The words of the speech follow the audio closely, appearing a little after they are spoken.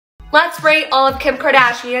Let's rate all of Kim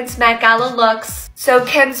Kardashian's Met Gala looks. So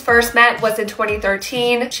Kim's first Met was in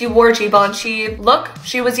 2013. She wore Givenchy. Look,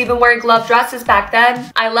 she was even wearing glove dresses back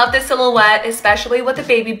then. I love the silhouette, especially with the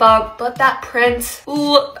baby bump, but that print,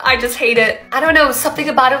 ooh, I just hate it. I don't know, something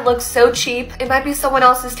about it looks so cheap. It might be someone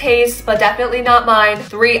else's taste, but definitely not mine.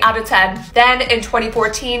 3 out of 10. Then in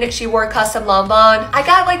 2014, she wore custom Lanvin. I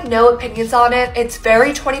got like no opinions on it. It's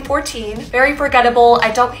very 2014, very forgettable.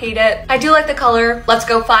 I don't hate it. I do like the color. Let's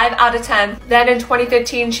go 5 out of 10. Then in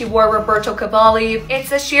 2015, she wore Roberto Cavalli.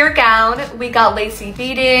 It's a sheer gown. We got lacy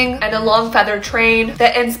beading and a long feathered train. The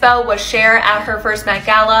inspo was Cher at her first Met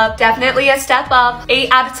Gala. Definitely a step up.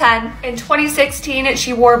 8 out of 10. In 2016,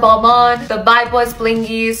 she wore Balmain. The vibe was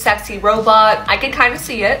blingy, sexy robot. I can kind of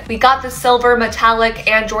see it. We got the silver metallic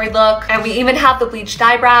Android look, and we even have the bleached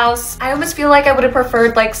eyebrows. I almost feel like I would have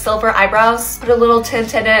preferred like silver eyebrows. Put a little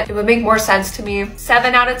tint in it. It would make more sense to me.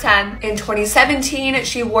 7 out of 10. In 2017,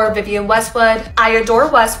 she wore Vivienne Westwood. I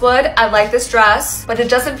adore Westwood. I like this dress, but it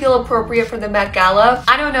doesn't feel appropriate for the Met Gala.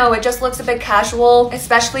 I don't know, it just looks a bit casual,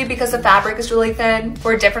 especially because the fabric is really thin.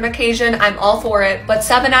 For a different occasion, I'm all for it, but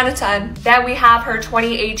 7 out of 10. Then we have her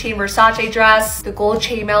 2018 Versace dress. The gold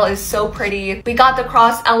chainmail is so pretty. We got the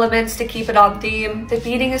cross elements to keep it on theme. The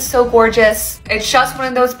beading is so gorgeous. It's just one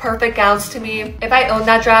of those perfect gowns to me. If I owned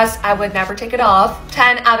that dress, I would never take it off.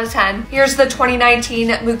 10 out of 10. Here's the 2019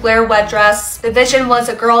 Mugler wet dress. The vision was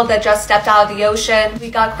a girl that just stepped out of the ocean. We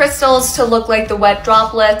got crystals to look like the wet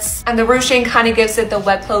droplets, and the ruching kind of gives it the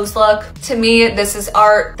wet clothes look. To me, this is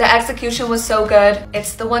art. The execution was so good.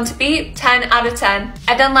 It's the one to beat. 10 out of 10.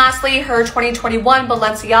 And then lastly, her 2021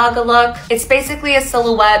 Balenciaga look. It's basically a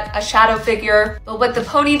silhouette, a shadow figure, but with the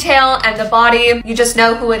ponytail and the body, you just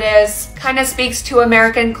know who it is. Kind of speaks to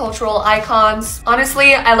American cultural icons.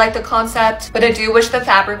 Honestly, I like the concept, but I do wish the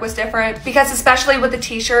fabric was different, because especially with the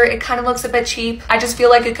t-shirt, it kind of looks a bit cheap. I just feel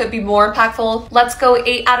like it could be more impactful. Let's go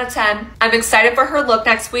 8 out of 10. I'm excited for her look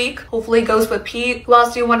next week. Hopefully it goes with Pete. Who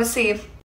else do you want to see?